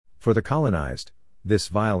For the colonized, this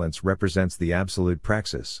violence represents the absolute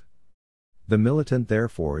praxis. The militant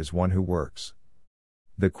therefore is one who works.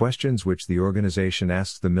 The questions which the organization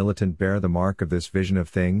asks the militant bear the mark of this vision of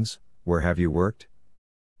things. Where have you worked?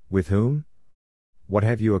 With whom? What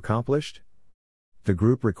have you accomplished? The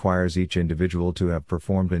group requires each individual to have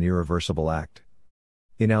performed an irreversible act.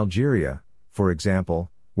 In Algeria, for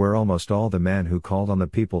example, where almost all the men who called on the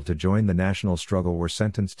people to join the national struggle were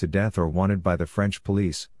sentenced to death or wanted by the French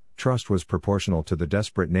police, trust was proportional to the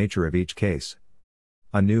desperate nature of each case.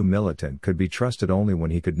 A new militant could be trusted only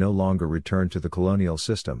when he could no longer return to the colonial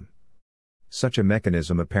system. Such a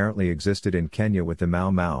mechanism apparently existed in Kenya with the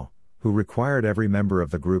Mau Mau, who required every member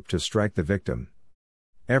of the group to strike the victim.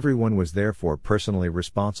 Everyone was therefore personally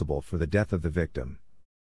responsible for the death of the victim.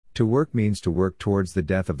 To work means to work towards the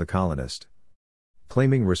death of the colonist.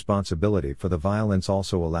 Claiming responsibility for the violence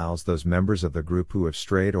also allows those members of the group who have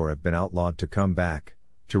strayed or have been outlawed to come back,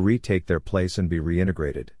 to retake their place and be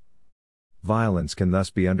reintegrated. Violence can thus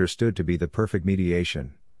be understood to be the perfect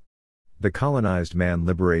mediation. The colonized man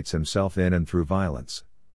liberates himself in and through violence.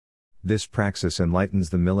 This praxis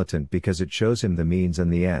enlightens the militant because it shows him the means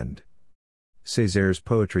and the end. Césaire's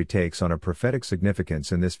poetry takes on a prophetic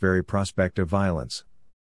significance in this very prospect of violence.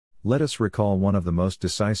 Let us recall one of the most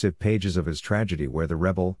decisive pages of his tragedy where the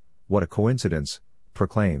rebel, what a coincidence,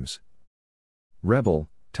 proclaims. Rebel,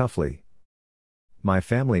 toughly. My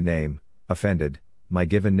family name, offended, my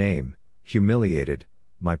given name, humiliated,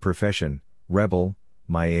 my profession, rebel,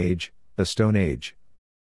 my age, the Stone Age.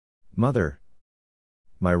 Mother.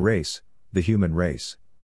 My race, the human race.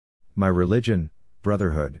 My religion,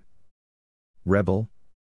 brotherhood. Rebel.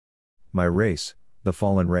 My race, the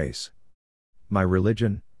fallen race. My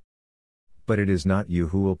religion. But it is not you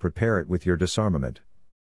who will prepare it with your disarmament.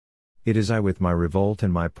 It is I with my revolt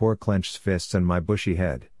and my poor clenched fists and my bushy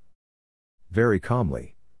head. Very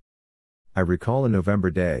calmly. I recall a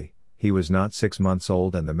November day, he was not 6 months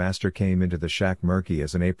old and the master came into the shack murky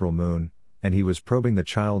as an April moon, and he was probing the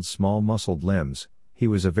child's small muscled limbs. He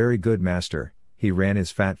was a very good master, he ran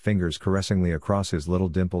his fat fingers caressingly across his little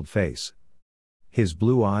dimpled face. His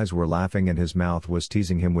blue eyes were laughing and his mouth was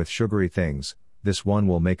teasing him with sugary things. This one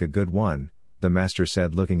will make a good one, the master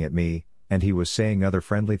said looking at me, and he was saying other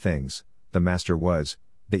friendly things. The master was,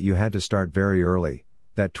 that you had to start very early,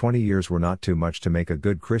 that 20 years were not too much to make a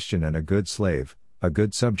good Christian and a good slave, a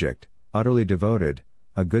good subject, utterly devoted,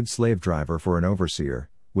 a good slave driver for an overseer,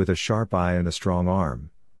 with a sharp eye and a strong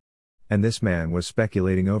arm. And this man was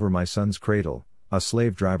speculating over my son's cradle, a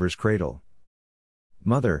slave driver's cradle.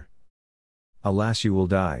 Mother. Alas, you will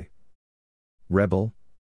die. Rebel.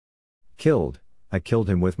 Killed, I killed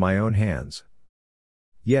him with my own hands.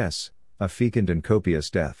 Yes, a fecund and copious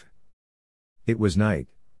death. It was night.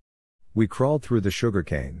 We crawled through the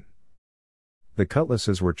sugarcane. The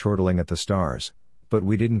cutlasses were chortling at the stars, but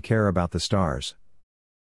we didn't care about the stars.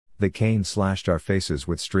 The cane slashed our faces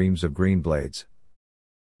with streams of green blades.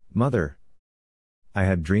 Mother. I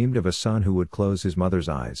had dreamed of a son who would close his mother's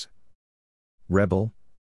eyes. Rebel.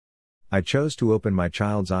 I chose to open my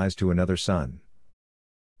child's eyes to another son.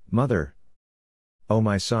 Mother. O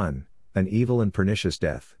my son, an evil and pernicious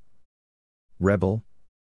death. Rebel.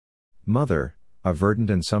 Mother, a verdant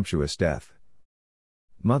and sumptuous death.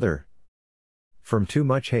 Mother. From too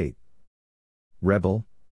much hate. Rebel.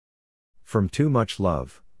 From too much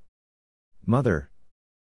love. Mother.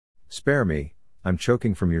 Spare me, I'm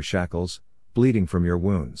choking from your shackles, bleeding from your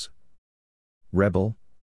wounds. Rebel.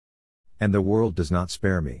 And the world does not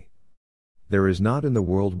spare me. There is not in the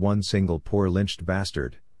world one single poor lynched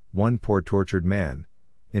bastard, one poor tortured man,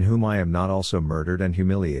 in whom I am not also murdered and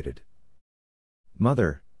humiliated.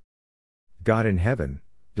 Mother. God in heaven,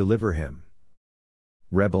 deliver him.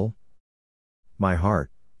 Rebel. My heart,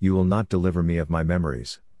 you will not deliver me of my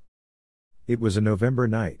memories. It was a November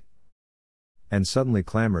night. And suddenly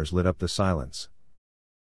clamors lit up the silence.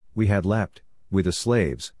 We had leapt, we the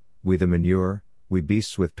slaves, we the manure, we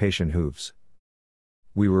beasts with patient hooves.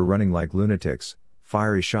 We were running like lunatics,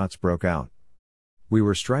 fiery shots broke out. We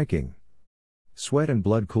were striking. Sweat and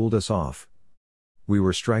blood cooled us off. We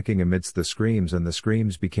were striking amidst the screams and the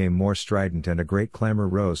screams became more strident and a great clamor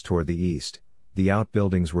rose toward the east. The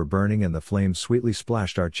outbuildings were burning and the flames sweetly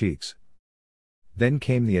splashed our cheeks. Then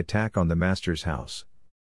came the attack on the master's house.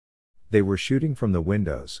 They were shooting from the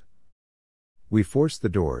windows. We forced the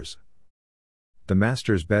doors. The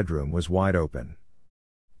master's bedroom was wide open.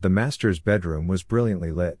 The master's bedroom was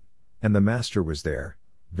brilliantly lit, and the master was there,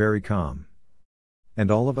 very calm. And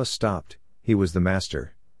all of us stopped, he was the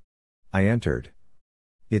master. I entered.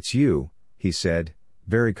 It's you, he said,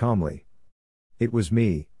 very calmly. It was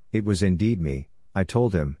me, it was indeed me, I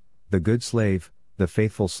told him, the good slave, the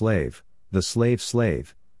faithful slave, the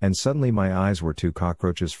slave, and suddenly my eyes were two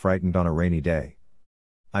cockroaches frightened on a rainy day.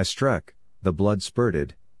 I struck, the blood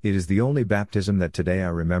spurted, it is the only baptism that today I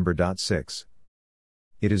remember. 6.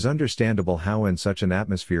 It is understandable how in such an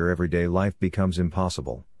atmosphere everyday life becomes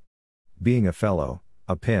impossible. Being a fellow,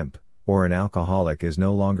 a pimp, or an alcoholic is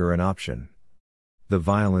no longer an option. The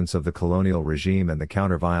violence of the colonial regime and the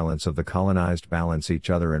counter-violence of the colonized balance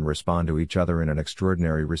each other and respond to each other in an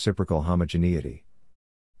extraordinary reciprocal homogeneity.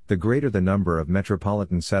 The greater the number of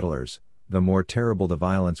metropolitan settlers, the more terrible the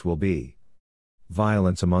violence will be.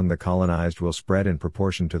 Violence among the colonized will spread in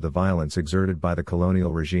proportion to the violence exerted by the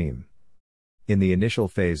colonial regime. In the initial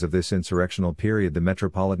phase of this insurrectional period, the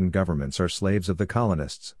metropolitan governments are slaves of the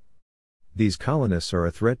colonists. These colonists are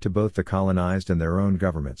a threat to both the colonized and their own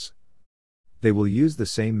governments. They will use the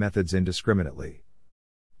same methods indiscriminately.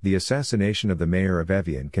 The assassination of the mayor of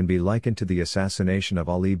Evian can be likened to the assassination of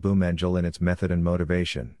Ali Boumendjel in its method and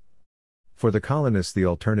motivation. For the colonists, the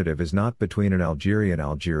alternative is not between an Algerian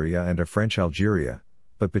Algeria and a French Algeria,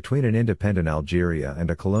 but between an independent Algeria and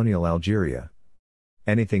a colonial Algeria.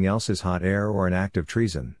 Anything else is hot air or an act of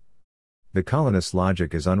treason. The colonist's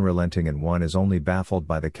logic is unrelenting, and one is only baffled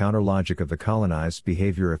by the counter-logic of the colonized's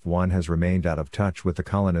behavior if one has remained out of touch with the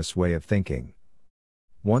colonist's way of thinking.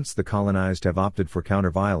 Once the colonized have opted for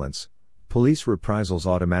counter-violence, police reprisals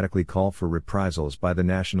automatically call for reprisals by the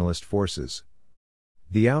nationalist forces.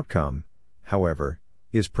 The outcome, however,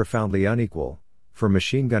 is profoundly unequal, for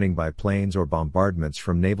machine gunning by planes or bombardments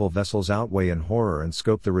from naval vessels outweigh in horror and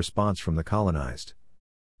scope the response from the colonized.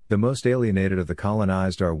 The most alienated of the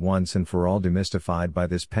colonized are once and for all demystified by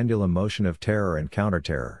this pendulum motion of terror and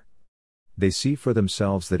counter-terror. They see for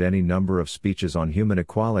themselves that any number of speeches on human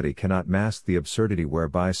equality cannot mask the absurdity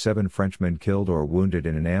whereby 7 Frenchmen killed or wounded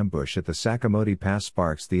in an ambush at the Sakamoti Pass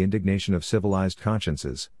sparks the indignation of civilized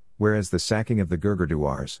consciences, whereas the sacking of the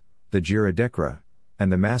Gurgurdouars, the Jira Dekra,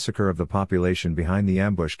 and the massacre of the population behind the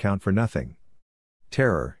ambush count for nothing.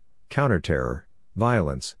 Terror, counter-terror,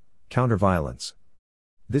 violence, counter-violence.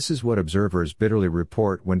 This is what observers bitterly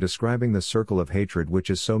report when describing the circle of hatred which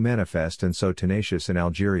is so manifest and so tenacious in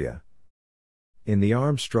Algeria. In the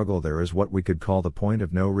armed struggle there is what we could call the point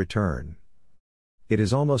of no return. It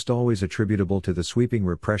is almost always attributable to the sweeping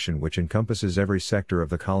repression which encompasses every sector of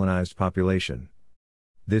the colonized population.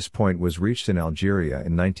 This point was reached in Algeria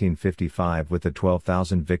in 1955 with the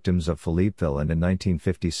 12,000 victims of Philippeville and in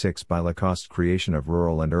 1956 by Lacoste's creation of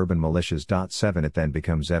rural and urban militias. 7 It then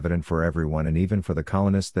becomes evident for everyone and even for the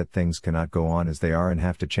colonists that things cannot go on as they are and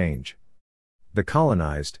have to change. The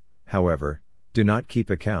colonized, however, do not keep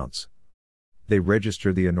accounts. They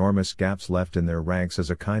register the enormous gaps left in their ranks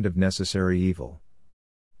as a kind of necessary evil.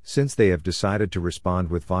 Since they have decided to respond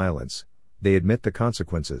with violence, they admit the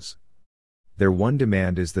consequences. Their one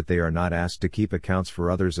demand is that they are not asked to keep accounts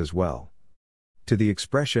for others as well. To the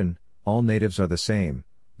expression, "all natives are the same,"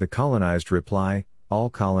 the colonized reply,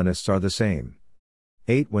 "all colonists are the same."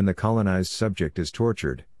 8 When the colonized subject is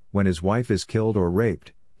tortured, when his wife is killed or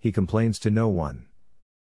raped, he complains to no one.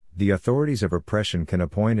 The authorities of oppression can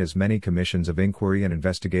appoint as many commissions of inquiry and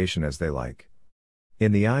investigation as they like.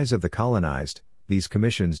 In the eyes of the colonized, these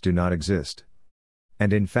commissions do not exist.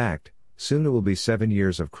 And in fact, soon it will be 7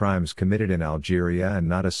 years of crimes committed in Algeria and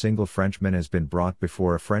not a single Frenchman has been brought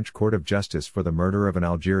before a French court of justice for the murder of an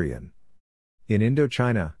Algerian. In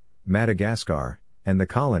Indochina, Madagascar, and the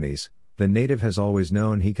colonies, the native has always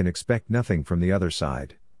known he can expect nothing from the other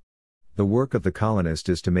side. The work of the colonist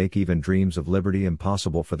is to make even dreams of liberty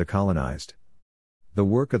impossible for the colonized. The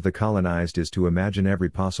work of the colonized is to imagine every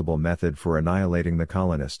possible method for annihilating the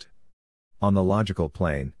colonist. On the logical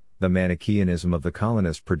plane, the Manichaeanism of the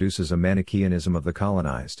colonist produces a Manichaeanism of the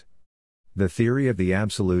colonized. The theory of the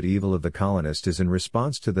absolute evil of the colonist is in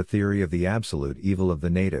response to the theory of the absolute evil of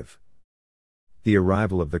the native. The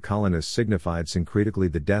arrival of the colonist signified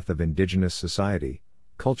syncretically the death of indigenous society,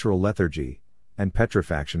 cultural lethargy, and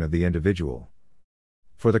petrifaction of the individual.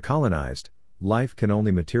 For the colonized, life can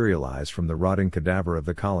only materialize from the rotting cadaver of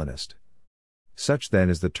the colonist. Such then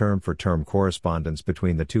is the term-for-term correspondence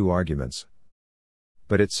between the two arguments.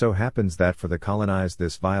 But it so happens that for the colonized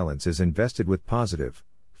this violence is invested with positive,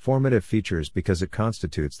 formative features because it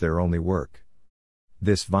constitutes their only work.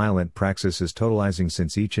 This violent praxis is totalizing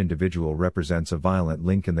since each individual represents a violent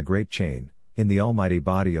link in the great chain, in the almighty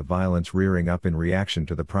body of violence rearing up in reaction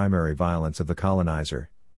to the primary violence of the colonizer.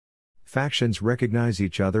 Factions recognize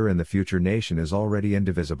each other and the future nation is already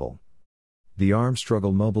indivisible. The armed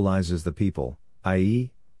struggle mobilizes the people,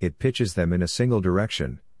 i.e., it pitches them in a single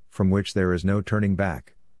direction, from which there is no turning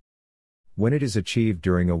back. When it is achieved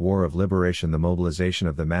during a war of liberation, the mobilization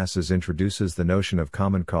of the masses introduces the notion of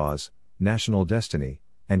common cause, national destiny,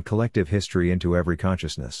 and collective history into every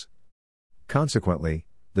consciousness. Consequently,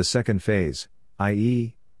 the second phase,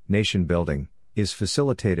 i.e., nation building, is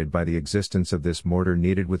facilitated by the existence of this mortar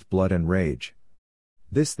kneaded with blood and rage.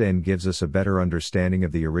 This then gives us a better understanding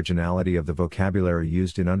of the originality of the vocabulary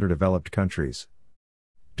used in underdeveloped countries.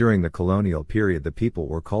 During the colonial period, the people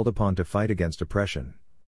were called upon to fight against oppression.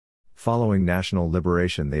 Following national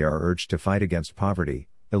liberation, they are urged to fight against poverty,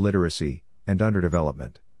 illiteracy, and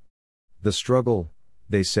underdevelopment. The struggle,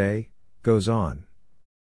 they say, goes on.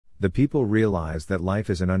 The people realize that life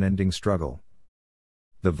is an unending struggle.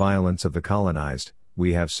 The violence of the colonized,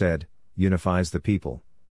 we have said, unifies the people.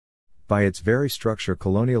 By its very structure,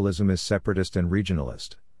 colonialism is separatist and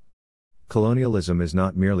regionalist. Colonialism is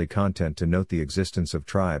not merely content to note the existence of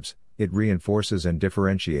tribes, it reinforces and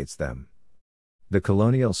differentiates them. The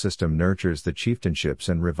colonial system nurtures the chieftainships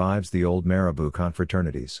and revives the old marabou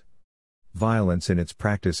confraternities. Violence in its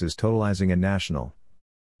practice is totalizing and national.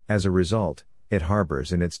 As a result, it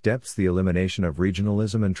harbors in its depths the elimination of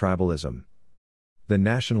regionalism and tribalism. The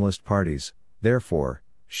nationalist parties, therefore,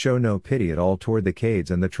 show no pity at all toward the Cades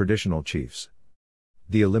and the traditional chiefs.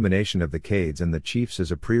 The elimination of the Cades and the chiefs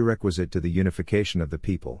is a prerequisite to the unification of the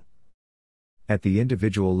people. At the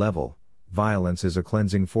individual level, violence is a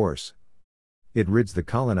cleansing force. It rids the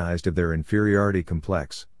colonized of their inferiority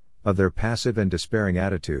complex, of their passive and despairing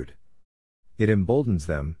attitude. It emboldens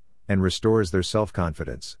them, and restores their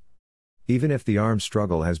self-confidence. Even if the armed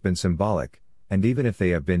struggle has been symbolic, and even if they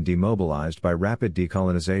have been demobilized by rapid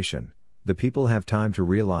decolonization, the people have time to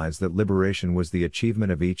realize that liberation was the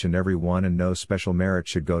achievement of each and every one and no special merit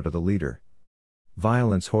should go to the leader.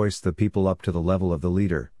 Violence hoists the people up to the level of the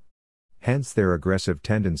leader. Hence their aggressive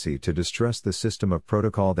tendency to distrust the system of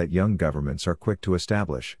protocol that young governments are quick to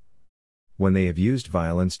establish. When they have used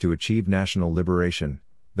violence to achieve national liberation,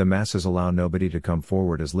 the masses allow nobody to come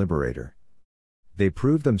forward as liberator. They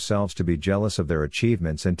prove themselves to be jealous of their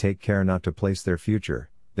achievements and take care not to place their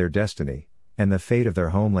future, their destiny, and the fate of their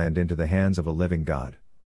homeland into the hands of a living God.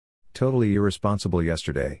 Totally irresponsible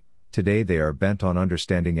yesterday, today they are bent on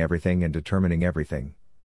understanding everything and determining everything.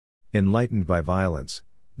 Enlightened by violence,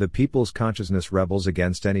 the people's consciousness rebels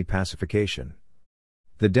against any pacification.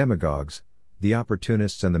 The demagogues, the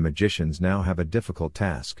opportunists and the magicians now have a difficult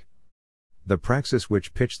task. The praxis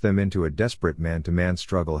which pitched them into a desperate man-to-man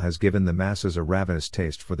struggle has given the masses a ravenous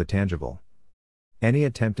taste for the tangible. Any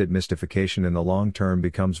attempt at mystification in the long term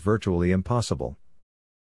becomes virtually impossible.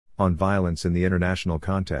 On violence in the international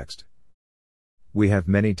context. We have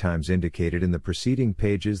many times indicated in the preceding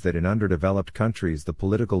pages that in underdeveloped countries the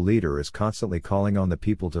political leader is constantly calling on the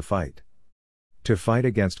people to fight. To fight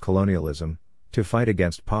against colonialism, to fight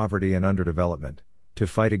against poverty and underdevelopment, to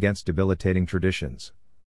fight against debilitating traditions.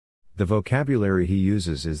 The vocabulary he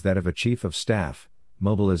uses is that of a chief of staff: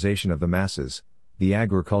 mobilization of the masses, the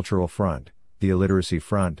agricultural front, the illiteracy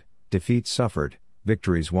front, defeats suffered,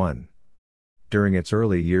 victories won. During its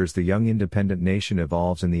early years, the young independent nation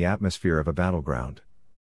evolves in the atmosphere of a battleground.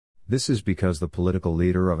 This is because the political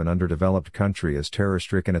leader of an underdeveloped country is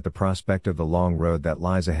terror-stricken at the prospect of the long road that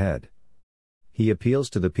lies ahead. He appeals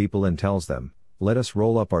to the people and tells them, "Let us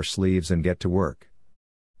roll up our sleeves and get to work."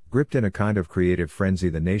 Gripped in a kind of creative frenzy,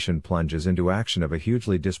 the nation plunges into action of a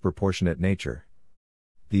hugely disproportionate nature.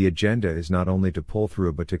 The agenda is not only to pull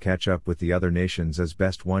through but to catch up with the other nations as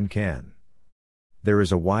best one can. There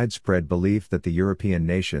is a widespread belief that the European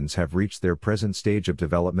nations have reached their present stage of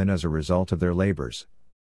development as a result of their labors.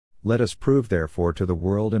 Let us prove therefore to the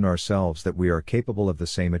world and ourselves that we are capable of the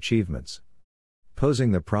same achievements.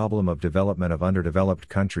 Posing the problem of development of underdeveloped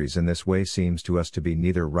countries in this way seems to us to be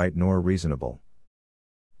neither right nor reasonable.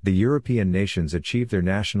 The European nations achieved their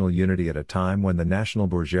national unity at a time when the national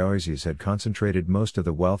bourgeoisies had concentrated most of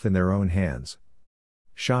the wealth in their own hands.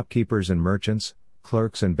 Shopkeepers and merchants,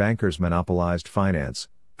 clerks and bankers monopolized finance,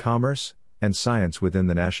 commerce, and science within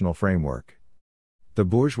the national framework. The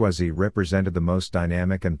bourgeoisie represented the most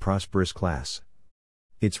dynamic and prosperous class.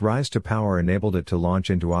 Its rise to power enabled it to launch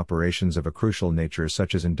into operations of a crucial nature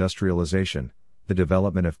such as industrialization, the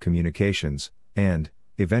development of communications, and,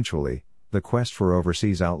 eventually, the quest for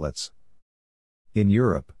overseas outlets. In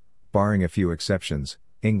Europe, barring a few exceptions,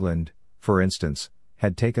 England, for instance,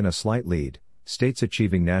 had taken a slight lead. States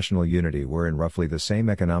achieving national unity were in roughly the same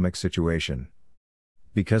economic situation.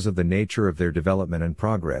 Because of the nature of their development and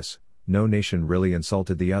progress, no nation really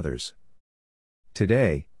insulted the others.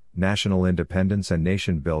 Today, national independence and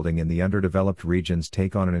nation building in the underdeveloped regions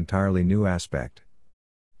take on an entirely new aspect.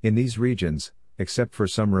 In these regions, except for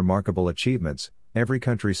some remarkable achievements, every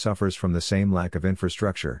country suffers from the same lack of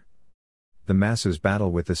infrastructure. The masses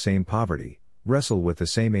battle with the same poverty, wrestle with the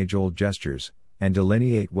same age-old gestures, and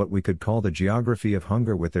delineate what we could call the geography of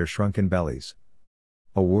hunger with their shrunken bellies.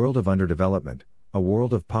 A world of underdevelopment, a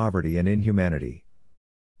world of poverty and inhumanity.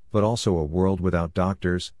 But also a world without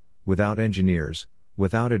doctors, without engineers,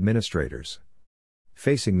 without administrators.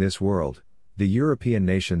 Facing this world, the European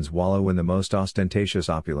nations wallow in the most ostentatious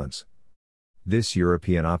opulence. This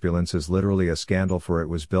European opulence is literally a scandal, for it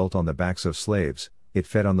was built on the backs of slaves, it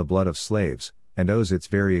fed on the blood of slaves, and owes its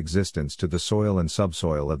very existence to the soil and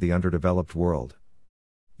subsoil of the underdeveloped world.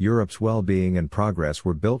 Europe's well-being and progress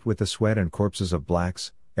were built with the sweat and corpses of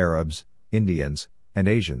blacks, Arabs, Indians, and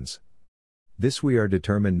Asians. This we are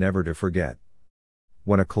determined never to forget.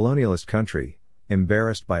 When a colonialist country,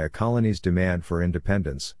 embarrassed by a colony's demand for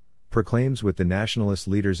independence, proclaims with the nationalist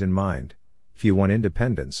leaders in mind, "If you want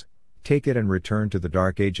independence, take it and return to the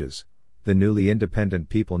Dark Ages," the newly independent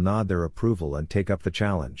people nod their approval and take up the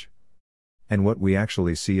challenge. And what we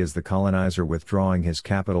actually see is the colonizer withdrawing his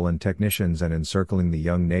capital and technicians and encircling the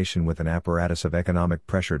young nation with an apparatus of economic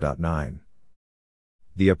pressure. 9.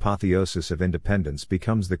 The apotheosis of independence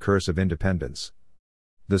becomes the curse of independence.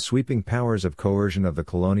 The sweeping powers of coercion of the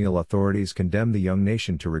colonial authorities condemn the young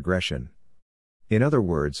nation to regression. In other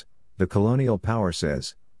words, the colonial power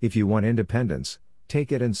says, "If you want independence,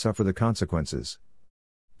 take it and suffer the consequences."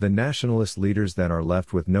 The nationalist leaders then are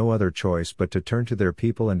left with no other choice but to turn to their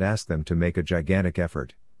people and ask them to make a gigantic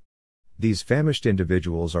effort. These famished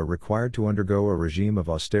individuals are required to undergo a regime of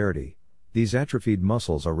austerity, these atrophied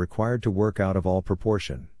muscles are required to work out of all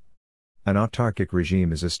proportion. An autarkic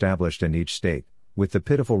regime is established and each state, with the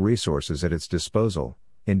pitiful resources at its disposal,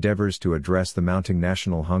 endeavors to address the mounting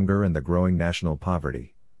national hunger and the growing national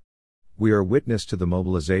poverty. We are witness to the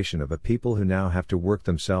mobilization of a people who now have to work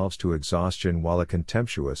themselves to exhaustion while a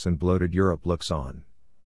contemptuous and bloated Europe looks on.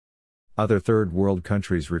 Other third world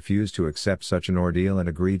countries refuse to accept such an ordeal and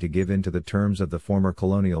agree to give in to the terms of the former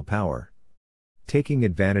colonial power. Taking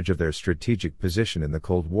advantage of their strategic position in the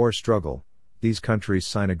Cold War struggle, these countries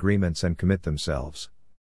sign agreements and commit themselves.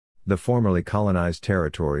 The formerly colonized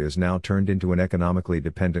territory is now turned into an economically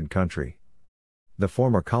dependent country. The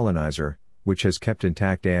former colonizer, which has kept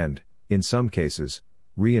intact and, in some cases,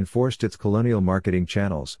 reinforced its colonial marketing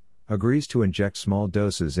channels, agrees to inject small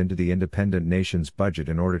doses into the independent nation's budget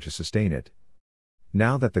in order to sustain it.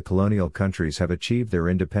 Now that the colonial countries have achieved their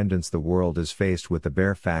independence, the world is faced with the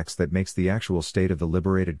bare facts that makes the actual state of the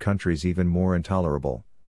liberated countries even more intolerable.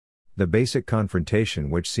 The basic confrontation,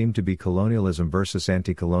 which seemed to be colonialism versus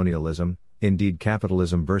anti-colonialism, indeed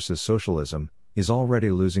capitalism versus socialism, is already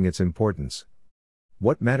losing its importance.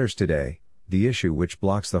 What matters today, the issue which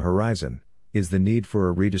blocks the horizon, is the need for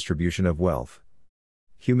a redistribution of wealth.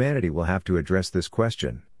 Humanity will have to address this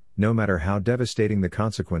question, no matter how devastating the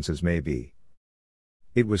consequences may be.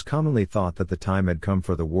 It was commonly thought that the time had come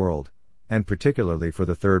for the world, and particularly for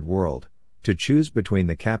the Third World, to choose between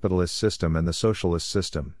the capitalist system and the socialist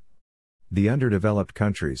system. The underdeveloped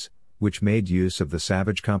countries, which made use of the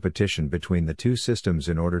savage competition between the two systems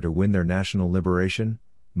in order to win their national liberation,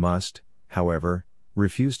 must, however,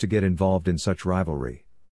 refuse to get involved in such rivalry.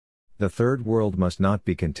 The Third World must not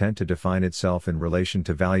be content to define itself in relation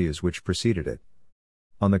to values which preceded it.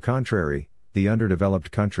 On the contrary, the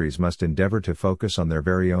underdeveloped countries must endeavor to focus on their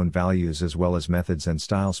very own values as well as methods and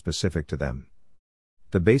style specific to them.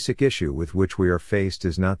 The basic issue with which we are faced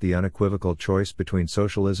is not the unequivocal choice between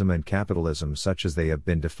socialism and capitalism such as they have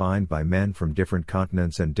been defined by men from different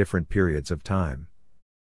continents and different periods of time.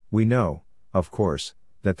 We know, of course,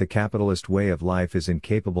 that the capitalist way of life is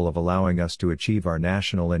incapable of allowing us to achieve our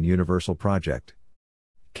national and universal project.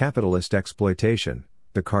 Capitalist exploitation,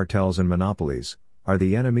 the cartels and monopolies, are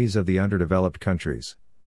the enemies of the underdeveloped countries.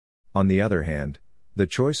 On the other hand, the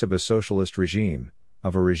choice of a socialist regime,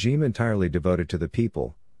 of a regime entirely devoted to the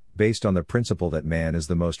people, based on the principle that man is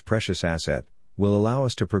the most precious asset, will allow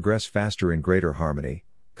us to progress faster in greater harmony,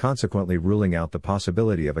 consequently ruling out the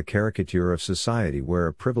possibility of a caricature of society where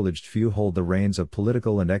a privileged few hold the reins of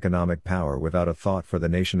political and economic power without a thought for the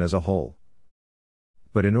nation as a whole.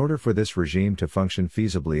 But in order for this regime to function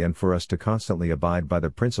feasibly and for us to constantly abide by the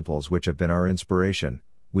principles which have been our inspiration,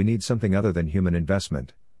 we need something other than human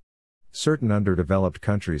investment. Certain underdeveloped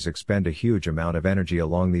countries expend a huge amount of energy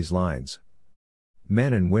along these lines.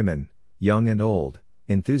 Men and women, young and old,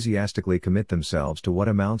 enthusiastically commit themselves to what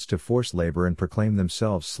amounts to forced labor and proclaim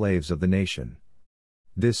themselves slaves of the nation.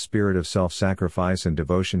 This spirit of self-sacrifice and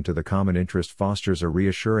devotion to the common interest fosters a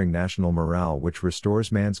reassuring national morale which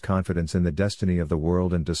restores man's confidence in the destiny of the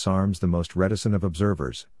world and disarms the most reticent of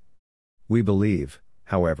observers. We believe,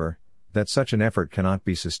 however, that such an effort cannot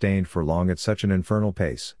be sustained for long at such an infernal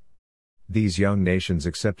pace. These young nations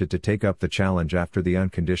accepted to take up the challenge after the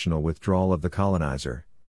unconditional withdrawal of the colonizer.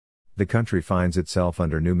 The country finds itself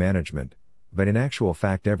under new management, but in actual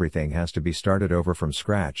fact everything has to be started over from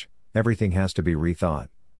scratch, everything has to be rethought.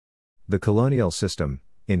 The colonial system,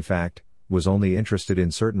 in fact, was only interested in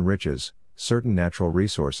certain riches, certain natural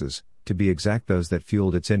resources, to be exact those that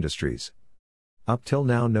fueled its industries. Up till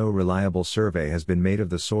now no reliable survey has been made of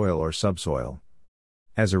the soil or subsoil.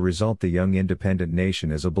 As a result, the young independent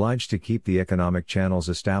nation is obliged to keep the economic channels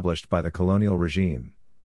established by the colonial regime.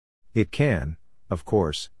 It can, of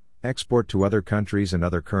course, export to other countries and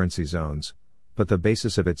other currency zones, but the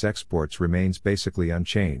basis of its exports remains basically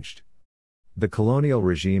unchanged. The colonial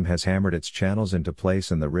regime has hammered its channels into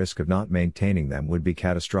place and the risk of not maintaining them would be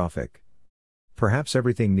catastrophic. Perhaps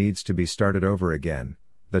everything needs to be started over again,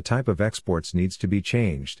 the type of exports needs to be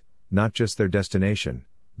changed, not just their destination,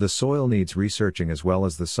 the soil needs researching as well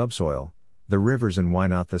as the subsoil, the rivers and why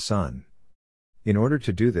not the sun. In order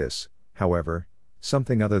to do this, however,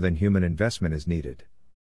 something other than human investment is needed.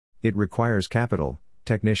 It requires capital,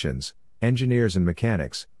 technicians, engineers and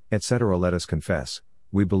mechanics, etc. Let us confess,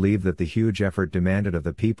 we believe that the huge effort demanded of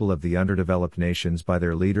the people of the underdeveloped nations by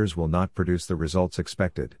their leaders will not produce the results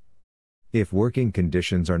expected. If working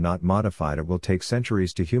conditions are not modified, it will take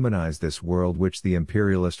centuries to humanize this world which the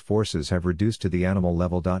imperialist forces have reduced to the animal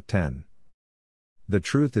level. 10. The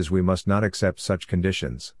truth is we must not accept such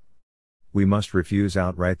conditions. We must refuse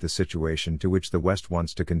outright the situation to which the West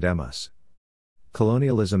wants to condemn us.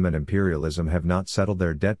 Colonialism and imperialism have not settled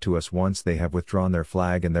their debt to us once they have withdrawn their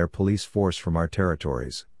flag and their police force from our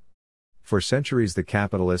territories. For centuries the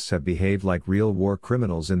capitalists have behaved like real war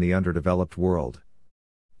criminals in the underdeveloped world.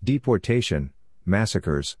 Deportation,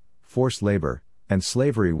 massacres, forced labor, and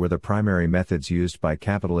slavery were the primary methods used by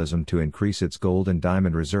capitalism to increase its gold and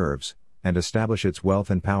diamond reserves, and establish its wealth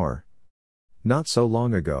and power. Not so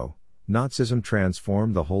long ago, Nazism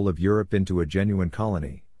transformed the whole of Europe into a genuine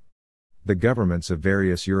colony. The governments of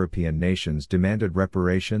various European nations demanded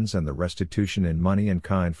reparations and the restitution in money and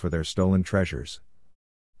kind for their stolen treasures.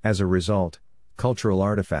 As a result, cultural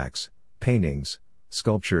artifacts, paintings,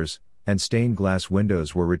 sculptures, and stained glass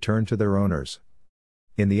windows were returned to their owners.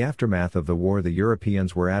 In the aftermath of the war, the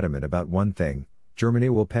Europeans were adamant about one thing: Germany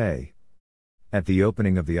will pay. At the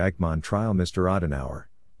opening of the Eichmann trial, Mr. Adenauer,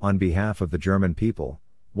 on behalf of the German people,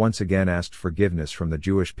 once again asked forgiveness from the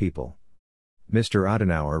Jewish people. Mr.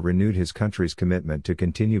 Adenauer renewed his country's commitment to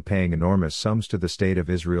continue paying enormous sums to the State of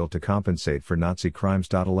Israel to compensate for Nazi crimes.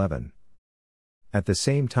 11. At the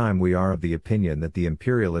same time, we are of the opinion that the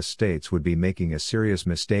imperialist states would be making a serious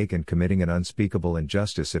mistake and committing an unspeakable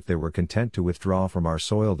injustice if they were content to withdraw from our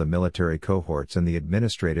soil the military cohorts and the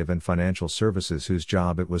administrative and financial services whose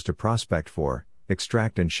job it was to prospect for,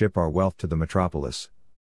 extract and ship our wealth to the metropolis.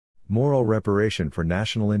 Moral reparation for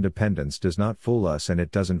national independence does not fool us and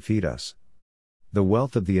it doesn't feed us. The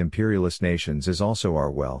wealth of the imperialist nations is also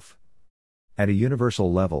our wealth. At a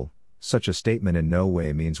universal level, such a statement in no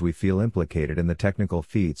way means we feel implicated in the technical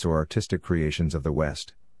feats or artistic creations of the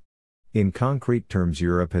West. In concrete terms,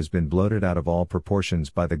 Europe has been bloated out of all proportions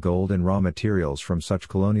by the gold and raw materials from such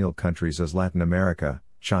colonial countries as Latin America,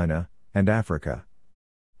 China, and Africa.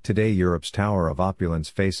 Today Europe's tower of opulence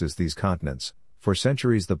faces these continents, for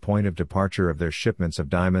centuries the point of departure of their shipments of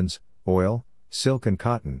diamonds, oil, silk and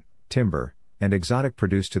cotton, timber, and exotic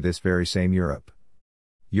produce to this very same Europe.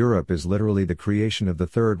 Europe is literally the creation of the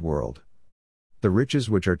Third World. The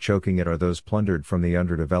riches which are choking it are those plundered from the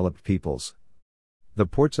underdeveloped peoples. The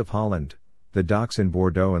ports of Holland, the docks in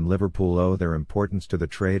Bordeaux and Liverpool owe their importance to the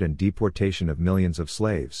trade and deportation of millions of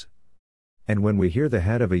slaves. And when we hear the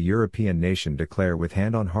head of a European nation declare with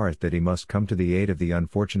hand on heart that he must come to the aid of the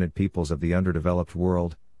unfortunate peoples of the underdeveloped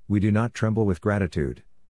world, we do not tremble with gratitude.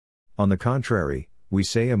 On the contrary, we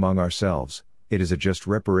say among ourselves, it is a just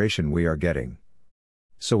reparation we are getting.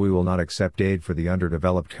 So we will not accept aid for the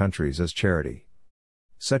underdeveloped countries as charity.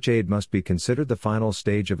 Such aid must be considered the final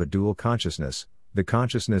stage of a dual consciousness, the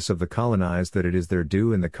consciousness of the colonized that it is their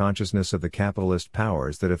due and the consciousness of the capitalist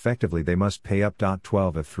powers that effectively they must pay up.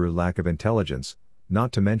 12 If through lack of intelligence,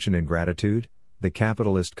 not to mention ingratitude, the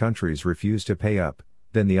capitalist countries refuse to pay up,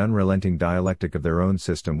 then the unrelenting dialectic of their own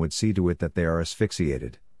system would see to it that they are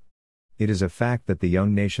asphyxiated. It is a fact that the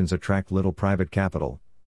young nations attract little private capital.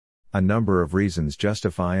 A number of reasons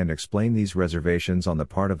justify and explain these reservations on the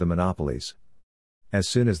part of the monopolies. As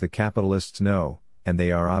soon as the capitalists know, and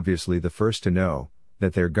they are obviously the first to know,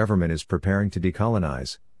 that their government is preparing to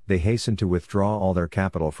decolonize, they hasten to withdraw all their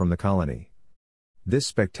capital from the colony. This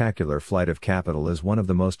spectacular flight of capital is one of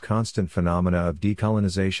the most constant phenomena of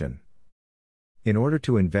decolonization. In order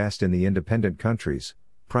to invest in the independent countries,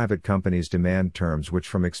 private companies demand terms which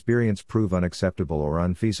from experience prove unacceptable or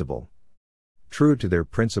unfeasible. True to their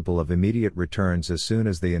principle of immediate returns as soon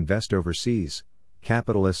as they invest overseas,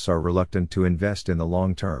 capitalists are reluctant to invest in the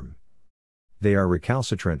long term. They are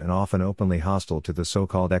recalcitrant and often openly hostile to the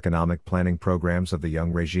so-called economic planning programs of the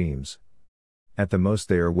young regimes. At the most,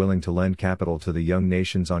 they are willing to lend capital to the young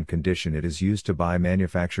nations on condition it is used to buy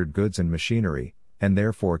manufactured goods and machinery, and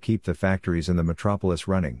therefore keep the factories in the metropolis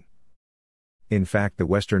running. In fact, the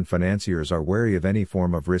Western financiers are wary of any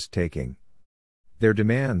form of risk-taking. Their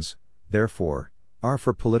demands, therefore, are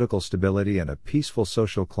for political stability and a peaceful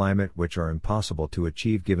social climate which are impossible to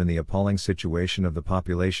achieve given the appalling situation of the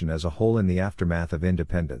population as a whole in the aftermath of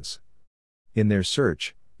independence. In their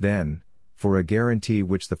search, then, for a guarantee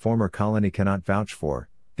which the former colony cannot vouch for,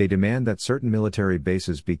 they demand that certain military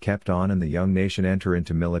bases be kept on and the young nation enter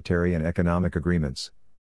into military and economic agreements.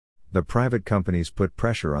 The private companies put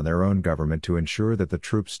pressure on their own government to ensure that the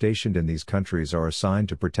troops stationed in these countries are assigned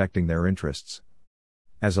to protecting their interests.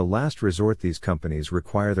 As a last resort, these companies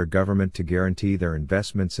require their government to guarantee their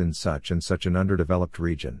investments in such and such an underdeveloped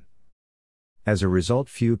region. As a result,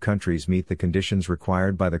 few countries meet the conditions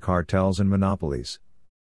required by the cartels and monopolies.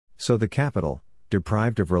 So the capital,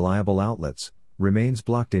 deprived of reliable outlets, remains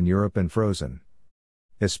blocked in Europe and frozen.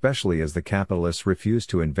 Especially as the capitalists refuse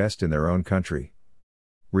to invest in their own country.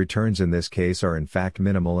 Returns in this case are in fact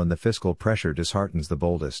minimal and the fiscal pressure disheartens the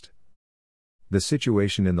boldest. The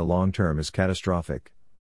situation in the long term is catastrophic.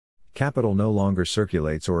 Capital no longer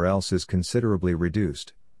circulates or else is considerably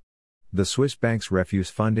reduced. The Swiss banks refuse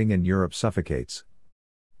funding and Europe suffocates.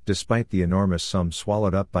 Despite the enormous sums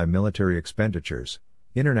swallowed up by military expenditures,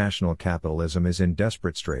 international capitalism is in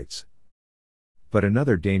desperate straits. But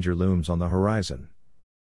another danger looms on the horizon.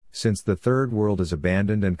 Since the Third World is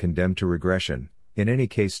abandoned and condemned to regression, in any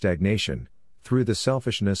case stagnation, through the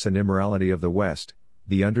selfishness and immorality of the West,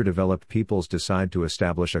 the underdeveloped peoples decide to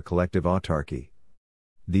establish a collective autarky.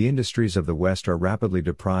 The industries of the West are rapidly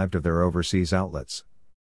deprived of their overseas outlets.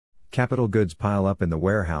 Capital goods pile up in the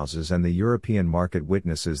warehouses and the European market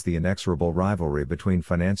witnesses the inexorable rivalry between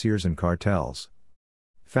financiers and cartels.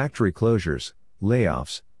 Factory closures,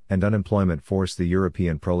 layoffs, and unemployment force the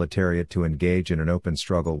European proletariat to engage in an open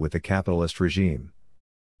struggle with the capitalist regime.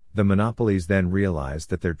 The monopolies then realize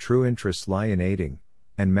that their true interests lie in aiding,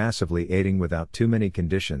 and massively aiding without too many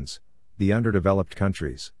conditions, the underdeveloped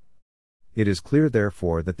countries. It is clear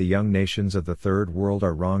therefore that the young nations of the Third World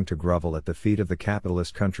are wrong to grovel at the feet of the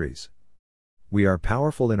capitalist countries. We are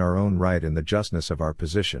powerful in our own right in the justness of our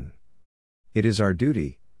position. It is our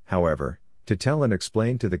duty, however, to tell and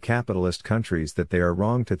explain to the capitalist countries that they are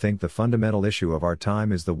wrong to think the fundamental issue of our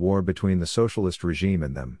time is the war between the socialist regime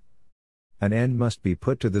and them. An end must be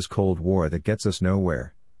put to this Cold War that gets us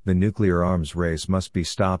nowhere, the nuclear arms race must be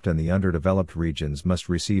stopped and the underdeveloped regions must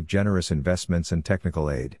receive generous investments and technical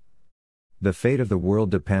aid. The fate of the world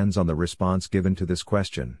depends on the response given to this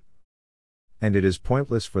question. And it is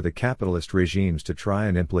pointless for the capitalist regimes to try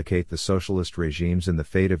and implicate the socialist regimes in the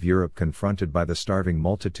fate of Europe confronted by the starving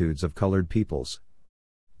multitudes of colored peoples.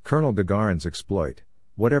 Colonel Gagarin's exploit,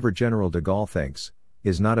 whatever General de Gaulle thinks,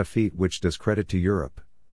 is not a feat which does credit to Europe.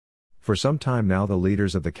 For some time now the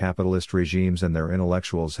leaders of the capitalist regimes and their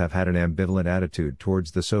intellectuals have had an ambivalent attitude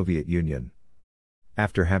towards the Soviet Union.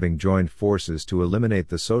 After having joined forces to eliminate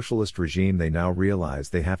the socialist regime, they now realize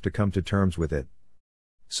they have to come to terms with it.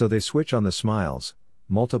 So they switch on the smiles,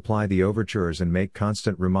 multiply the overtures and make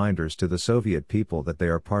constant reminders to the Soviet people that they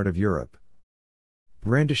are part of Europe.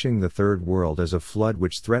 Brandishing the Third World as a flood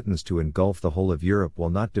which threatens to engulf the whole of Europe will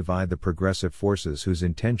not divide the progressive forces whose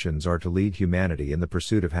intentions are to lead humanity in the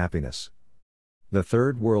pursuit of happiness. The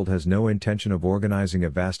Third World has no intention of organizing a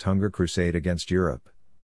vast hunger crusade against Europe.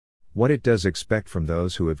 What it does expect from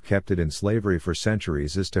those who have kept it in slavery for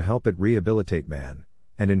centuries is to help it rehabilitate man,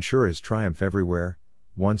 and ensure his triumph everywhere,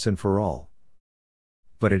 once and for all.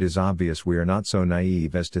 But it is obvious we are not so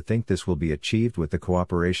naive as to think this will be achieved with the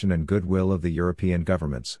cooperation and goodwill of the European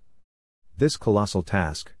governments. This colossal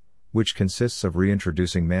task, which consists of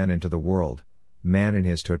reintroducing man into the world, man in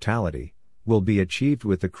his totality, will be achieved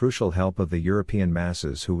with the crucial help of the European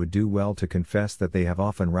masses who would do well to confess that they have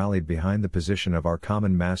often rallied behind the position of our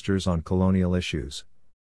common masters on colonial issues.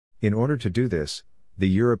 In order to do this, the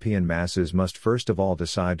European masses must first of all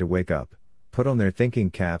decide to wake up, put on their thinking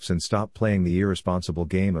caps and stop playing the irresponsible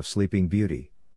game of Sleeping Beauty.